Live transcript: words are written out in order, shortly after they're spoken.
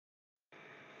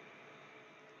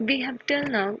We have till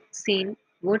now seen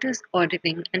what is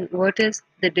auditing and what is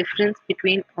the difference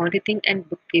between auditing and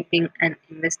bookkeeping and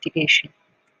investigation.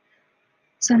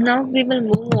 So now we will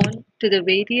move on to the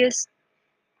various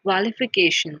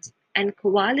qualifications and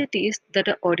qualities that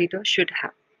an auditor should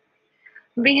have.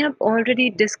 We have already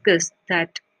discussed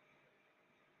that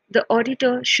the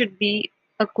auditor should be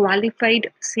a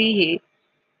qualified CA,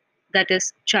 that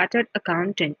is, chartered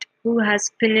accountant, who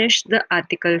has finished the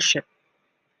articleship.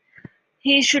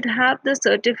 He should have the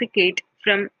certificate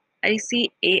from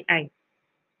ICAI.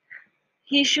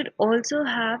 He should also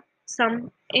have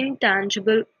some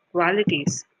intangible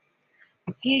qualities.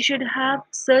 He should have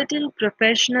certain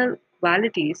professional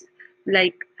qualities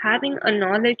like having a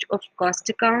knowledge of cost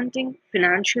accounting,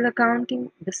 financial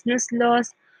accounting, business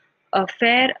laws, a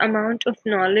fair amount of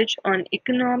knowledge on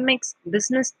economics,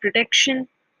 business protection,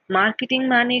 marketing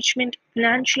management,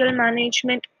 financial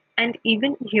management, and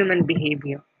even human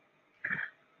behavior.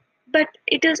 But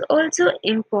it is also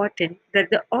important that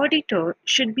the auditor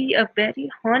should be a very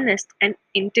honest and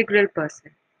integral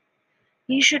person.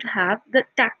 He should have the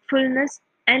tactfulness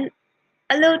and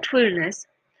alertfulness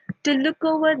to look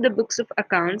over the books of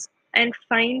accounts and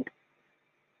find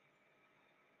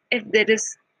if there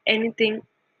is anything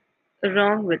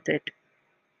wrong with it.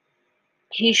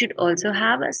 He should also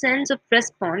have a sense of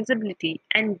responsibility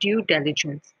and due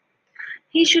diligence.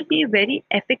 He should be very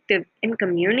effective in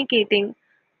communicating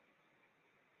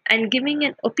and giving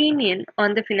an opinion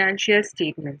on the financial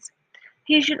statements.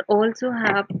 He should also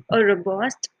have a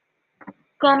robust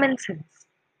common sense.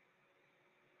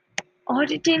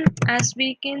 Auditing, as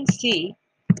we can see,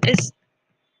 is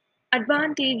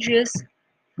advantageous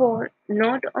for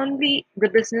not only the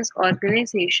business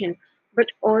organization but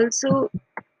also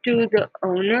to the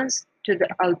owners, to the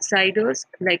outsiders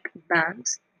like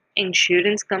banks,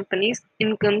 insurance companies,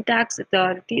 income tax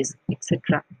authorities,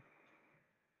 etc.